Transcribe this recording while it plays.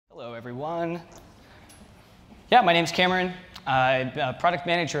Hello, everyone. Yeah, my name's Cameron. I'm a product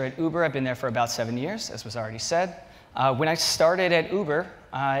manager at Uber. I've been there for about 7 years, as was already said. When I started at Uber,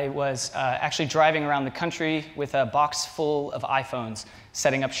 I was actually driving around the country with a box full of iPhones,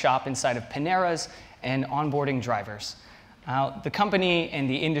 setting up shop inside of Paneras and onboarding drivers. The company and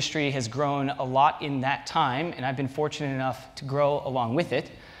the industry has grown a lot in that time, and I've been fortunate enough to grow along with it.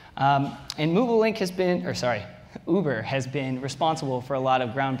 And Movable Inc. has been, Uber has been responsible for a lot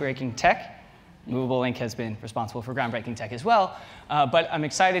of groundbreaking tech. Movable Inc. has been responsible for groundbreaking tech as well. But I'm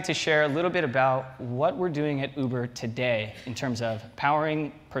excited to share a little bit about what we're doing at Uber today in terms of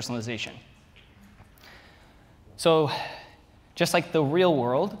powering personalization. So just like the real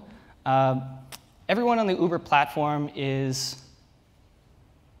world, everyone on the Uber platform is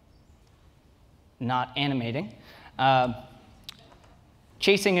not animating.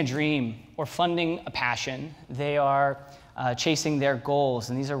 Chasing a dream or funding a passion. They are chasing their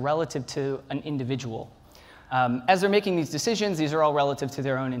goals, and these are relative to an individual. As they're making these decisions, these are all relative to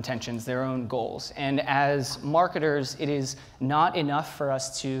their own intentions, their own goals. And as marketers, it is not enough for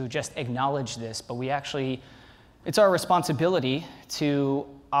us to just acknowledge this, but it's our responsibility to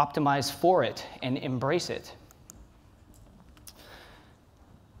optimize for it and embrace it.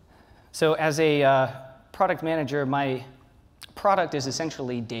 So as a product manager, my product is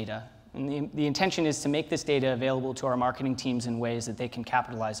essentially data. And the intention is to make this data available to our marketing teams in ways that they can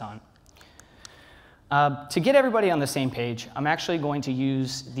capitalize on. To get everybody on the same page, I'm actually going to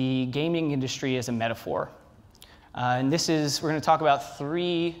use the gaming industry as a metaphor. And we're going to talk about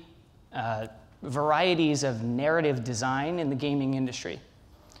three varieties of narrative design in the gaming industry.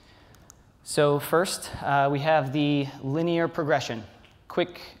 So first, we have the linear progression.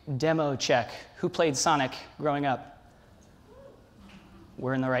 Quick demo check. Who played Sonic growing up?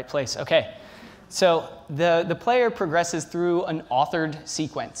 We're in the right place. OK. So the player progresses through an authored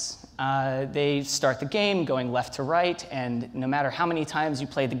sequence. They start the game going left to right, and no matter how many times you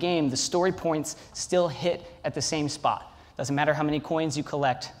play the game, the story points still hit at the same spot. Doesn't matter how many coins you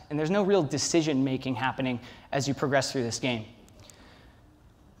collect, and there's no real decision-making happening as you progress through this game.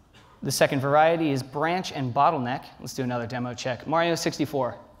 The second variety is branch and bottleneck. Let's do another demo check. Mario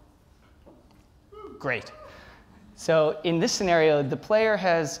 64. Great. So in this scenario, the player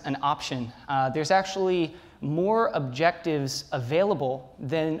has an option. There's actually more objectives available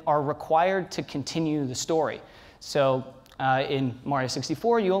than are required to continue the story. So in Mario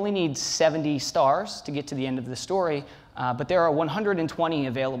 64, you only need 70 stars to get to the end of the story, but there are 120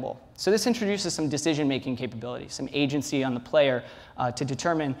 available. So this introduces some decision-making capability, some agency on the player to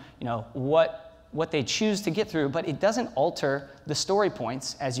determine what they choose to get through, but it doesn't alter the story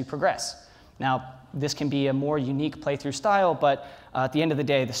points as you progress. Now, this can be a more unique playthrough style, but at the end of the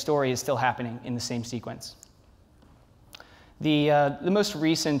day, the story is still happening in the same sequence. The most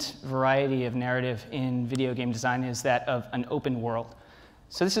recent variety of narrative in video game design is that of an open world.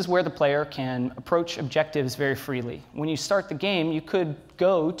 So this is where the player can approach objectives very freely. When you start the game, you could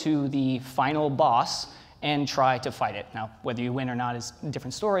go to the final boss and try to fight it. Now, whether you win or not is a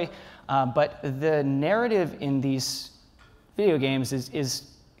different story, but the narrative in these video games is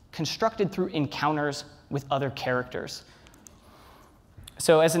constructed through encounters with other characters.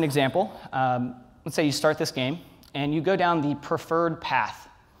 So as an example, let's say you start this game, and you go down the preferred path.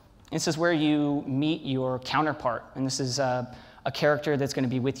 This is where you meet your counterpart, and this is a character that's going to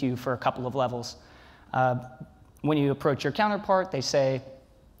be with you for a couple of levels. When you approach your counterpart, they say,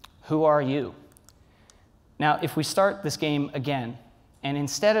 "Who are you?" Now, if we start this game again, and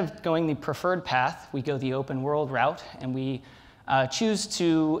instead of going the preferred path, we go the open world route, and we choose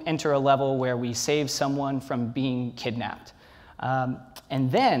to enter a level where we save someone from being kidnapped. And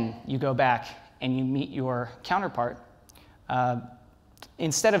then you go back and you meet your counterpart.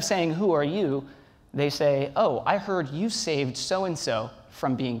 Instead of saying, "Who are you?" they say, "Oh, I heard you saved so-and-so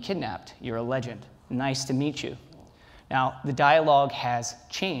from being kidnapped. You're a legend. Nice to meet you." Now, the dialogue has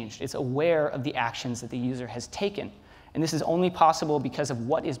changed. It's aware of the actions that the user has taken. And this is only possible because of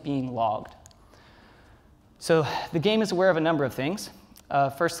what is being logged. So the game is aware of a number of things.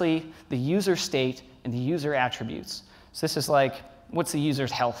 Firstly, the user state and the user attributes. So this is like, what's the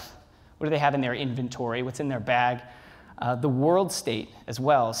user's health? What do they have in their inventory? What's in their bag? The world state as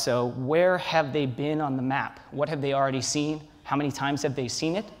well. So where have they been on the map? What have they already seen? How many times have they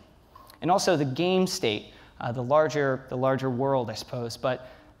seen it? And also the game state, the larger world, I suppose. But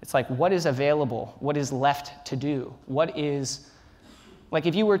it's like, what is available? What is left to do? Like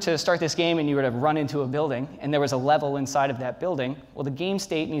if you were to start this game and you were to run into a building and there was a level inside of that building, well, the game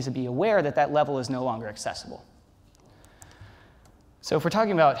state needs to be aware that that level is no longer accessible. So if we're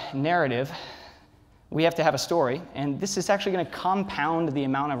talking about narrative, we have to have a story, and this is actually going to compound the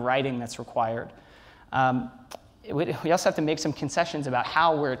amount of writing that's required. We also have to make some concessions about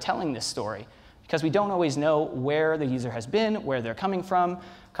how we're telling this story, because we don't always know where the user has been, where they're coming from.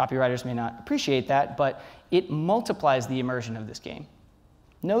 Copywriters may not appreciate that, but it multiplies the immersion of this game.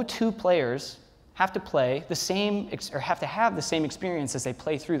 No two players have to play the same, or have to have the same experience as they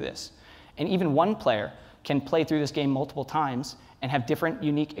play through this. And even one player can play through this game multiple times and have different,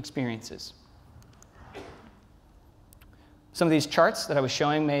 unique experiences. Some of these charts that I was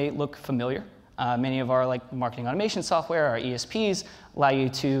showing may look familiar. Many of our marketing automation software, our ESPs, allow you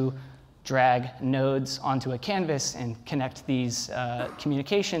to drag nodes onto a canvas and connect these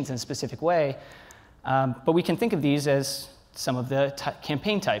communications in a specific way. But we can think of these as some of the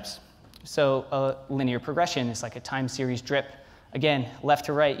campaign types. So a linear progression is like a time series drip. Again, left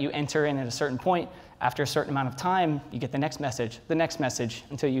to right, you enter in at a certain point. After a certain amount of time, you get the next message,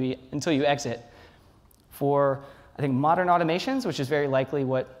 until you exit. For, I think, modern automations, which is very likely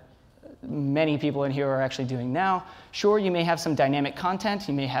what many people in here are actually doing now, sure, you may have some dynamic content.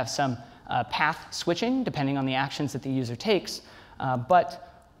 You may have some path switching, depending on the actions that the user takes. But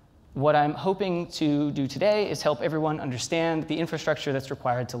what I'm hoping to do today is help everyone understand the infrastructure that's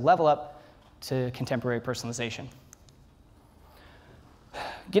required to level up to contemporary personalization.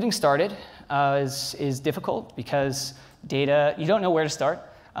 Getting started is difficult because data, you don't know where to start.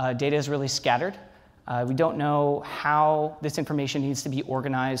 Data is really scattered. We don't know how this information needs to be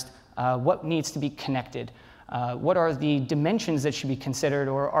organized, what needs to be connected, what are the dimensions that should be considered,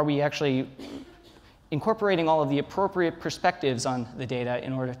 or are we actually incorporating all of the appropriate perspectives on the data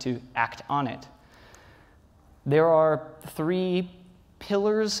in order to act on it. There are 3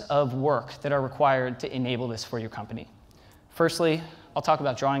 pillars of work that are required to enable this for your company. Firstly, I'll talk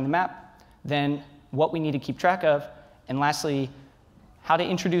about drawing the map, then what we need to keep track of, and lastly, how to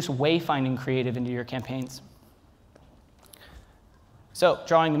introduce wayfinding creative into your campaigns. So,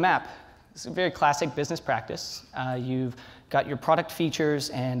 drawing the map. This is a very classic business practice. You've got your product features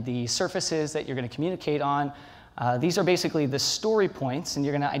and the surfaces that you're going to communicate on. These are basically the story points, and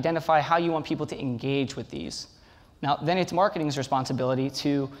you're going to identify how you want people to engage with these. Now, then it's marketing's responsibility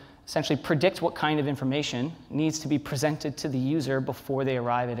to essentially predict what kind of information needs to be presented to the user before they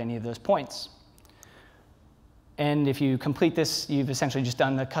arrive at any of those points. And if you complete this, you've essentially just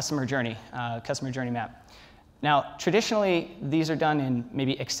done the customer journey map. Now, traditionally, these are done in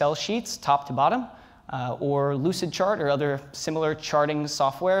maybe Excel sheets, top to bottom, or Lucidchart or other similar charting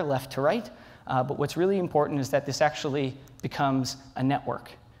software, left to right. But what's really important is that this actually becomes a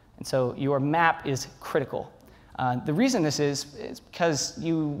network. And so your map is critical. The reason this is because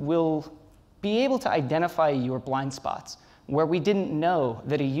you will be able to identify your blind spots, where we didn't know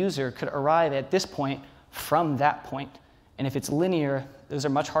that a user could arrive at this point from that point. And if it's linear, those are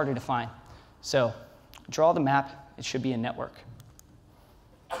much harder to find. So draw the map. It should be a network.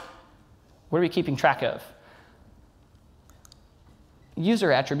 What are we keeping track of?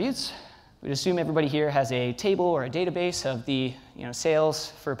 User attributes. We'd assume everybody here has a table or a database of the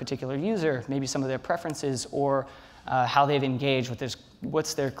sales for a particular user, maybe some of their preferences, or how they've engaged,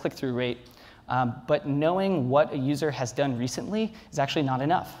 what's their click-through rate. But knowing what a user has done recently is actually not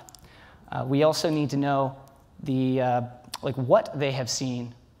enough. We also need to know what they have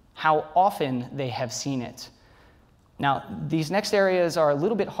seen, how often they have seen it. Now, these next areas are a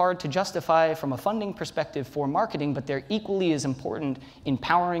little bit hard to justify from a funding perspective for marketing, but they're equally as important in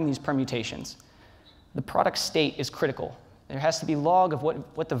powering these permutations. The product state is critical. There has to be log of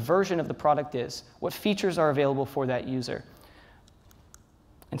what the version of the product is, what features are available for that user.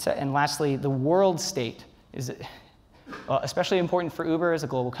 And lastly, the world state is especially important for Uber as a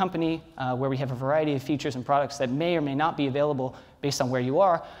global company, where we have a variety of features and products that may or may not be available based on where you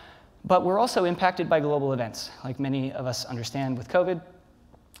are. But we're also impacted by global events, like many of us understand with COVID.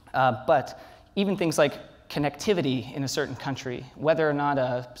 But even things like connectivity in a certain country, whether or not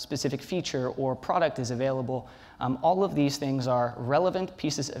a specific feature or product is available, all of these things are relevant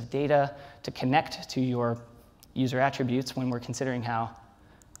pieces of data to connect to your user attributes when we're considering how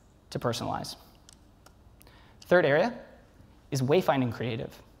to personalize. Third area is wayfinding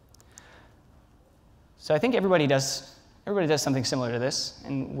creative. So I think everybody does something similar to this,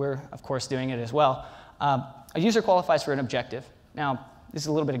 and we're, of course, doing it as well. A user qualifies for an objective. Now, this is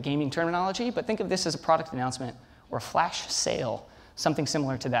a little bit of gaming terminology, but think of this as a product announcement or a flash sale, something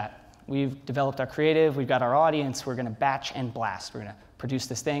similar to that. We've developed our creative, we've got our audience, we're going to batch and blast. We're going to produce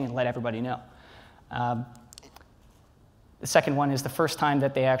this thing and let everybody know. The second one is the first time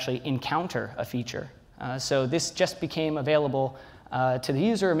that they actually encounter a feature. So this just became available to the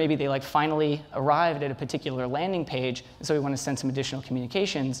user. Maybe they finally arrived at a particular landing page, and so we want to send some additional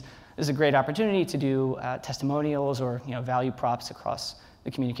communications. This is a great opportunity to do testimonials or value props across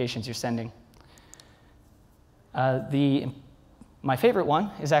the communications you're sending. My favorite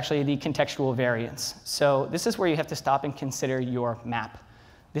one is actually the contextual variance. So this is where you have to stop and consider your map.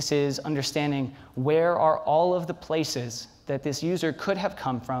 This is understanding where are all of the places that this user could have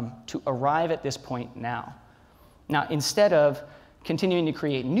come from to arrive at this point now. Now, instead of continuing to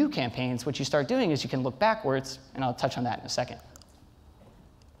create new campaigns, what you start doing is you can look backwards, and I'll touch on that in a second.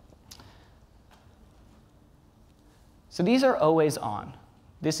 So these are always on.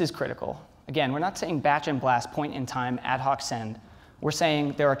 This is critical. Again, we're not saying batch and blast, point in time, ad hoc send. We're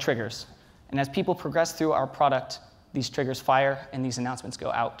saying there are triggers. And as people progress through our product, these triggers fire and these announcements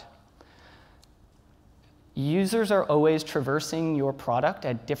go out. Users are always traversing your product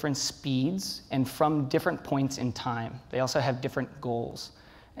at different speeds and from different points in time. They also have different goals.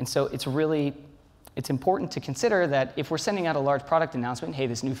 And so it's important to consider that if we're sending out a large product announcement, hey,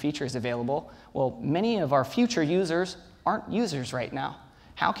 this new feature is available, well, many of our future users aren't users right now.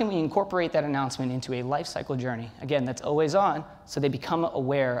 How can we incorporate that announcement into a lifecycle journey? Again, that's always on, so they become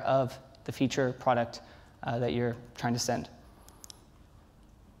aware of the feature product that you're trying to send.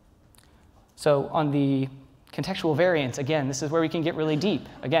 So on the contextual variance, again, this is where we can get really deep.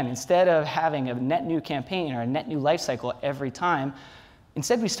 Again, instead of having a net new campaign or a net new lifecycle every time,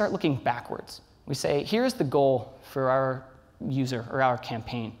 instead we start looking backwards. We say, here's the goal for our user or our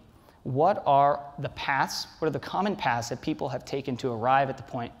campaign. What are the paths? What are the common paths that people have taken to arrive at the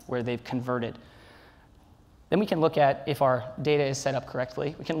point where they've converted? Then we can look at if our data is set up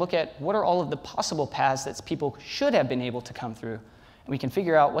correctly. We can look at what are all of the possible paths that people should have been able to come through. And we can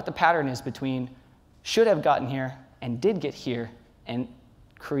figure out what the pattern is between should have gotten here and did get here, and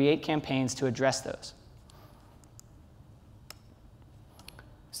create campaigns to address those.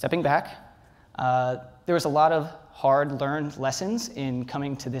 Stepping back, there was a lot of hard-learned lessons in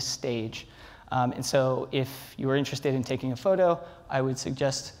coming to this stage. And so if you were interested in taking a photo, I would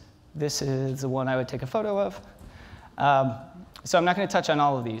suggest this is the one I would take a photo of. So I'm not going to touch on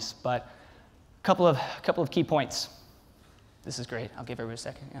all of these, but a couple of key points. This is great. I'll give everybody a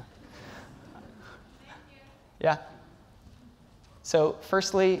second. Yeah. Yeah. So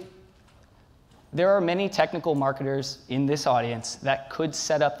firstly, there are many technical marketers in this audience that could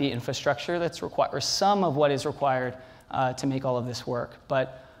set up the infrastructure that's required, or some of what is required to make all of this work.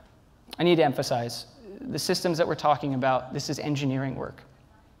 But I need to emphasize, the systems that we're talking about, this is engineering work.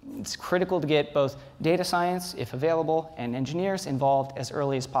 It's critical to get both data science, if available, and engineers involved as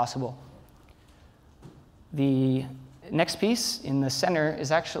early as possible. The next piece in the center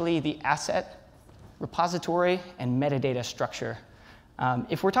is actually the asset, repository, and metadata structure.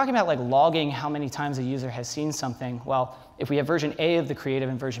 If we're talking about logging how many times a user has seen something, well, if we have version A of the creative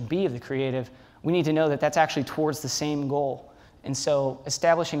and version B of the creative, we need to know that that's actually towards the same goal. And so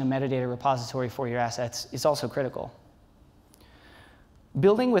establishing a metadata repository for your assets is also critical.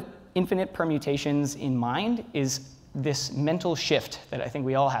 Building with infinite permutations in mind is this mental shift that I think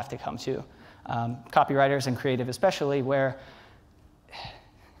we all have to come to. Copywriters and creative especially, where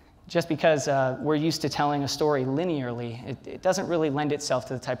just because we're used to telling a story linearly, it doesn't really lend itself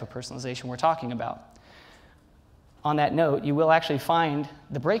to the type of personalization we're talking about. On that note, you will actually find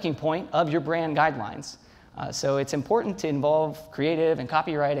the breaking point of your brand guidelines. So it's important to involve creative and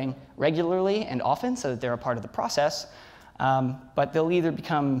copywriting regularly and often so that they're a part of the process. But they'll either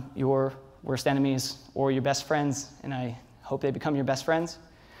become your worst enemies or your best friends, and I hope they become your best friends.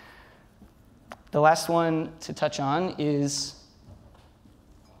 The last one to touch on is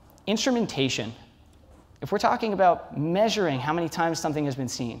instrumentation. If we're talking about measuring how many times something has been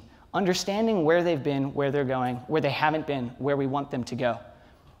seen, understanding where they've been, where they're going, where they haven't been, where we want them to go.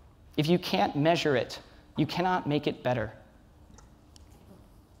 If you can't measure it, you cannot make it better.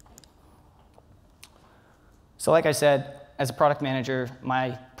 So like I said, as a product manager,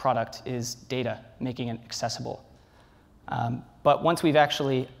 my product is data, making it accessible. But once we've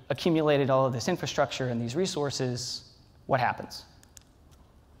actually accumulated all of this infrastructure and these resources, what happens?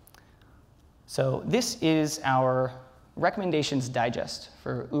 So this is our recommendations digest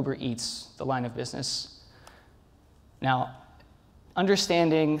for Uber Eats, the line of business. Now,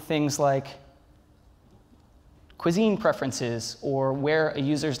 understanding things like cuisine preferences or where a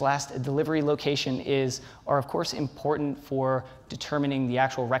user's last delivery location is are, of course, important for determining the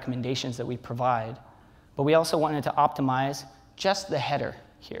actual recommendations that we provide. But we also wanted to optimize just the header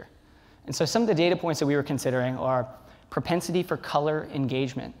here. And so some of the data points that we were considering are propensity for color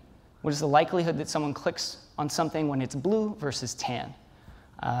engagement. What is the likelihood that someone clicks on something when it's blue versus tan?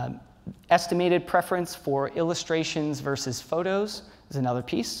 Estimated preference for illustrations versus photos is another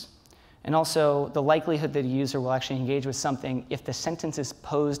piece. And also the likelihood that a user will actually engage with something if the sentence is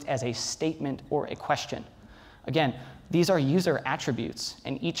posed as a statement or a question. Again, these are user attributes,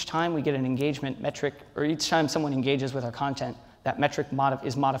 and each time we get an engagement metric, or each time someone engages with our content, that metric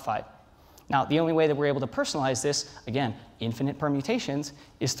is modified. Now, the only way that we're able to personalize this, again, infinite permutations,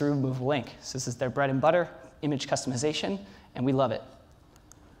 is through Movable Ink. So this is their bread and butter, image customization, and we love it.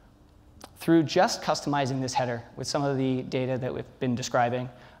 Through just customizing this header with some of the data that we've been describing,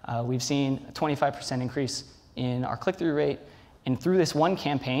 we've seen a 25% increase in our click-through rate. And through this one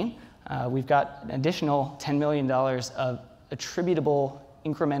campaign, we've got an additional $10 million of attributable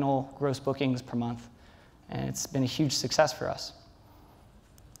incremental gross bookings per month. And it's been a huge success for us.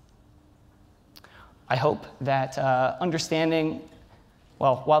 I hope that understanding,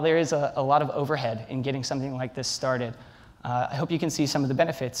 well, while there is a lot of overhead in getting something like this started, I hope you can see some of the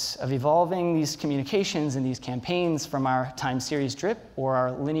benefits of evolving these communications and these campaigns from our time series drip or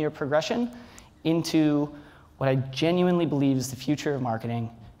our linear progression into what I genuinely believe is the future of marketing,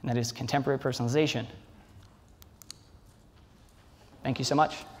 and that is contemporary personalization. Thank you so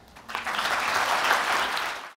much.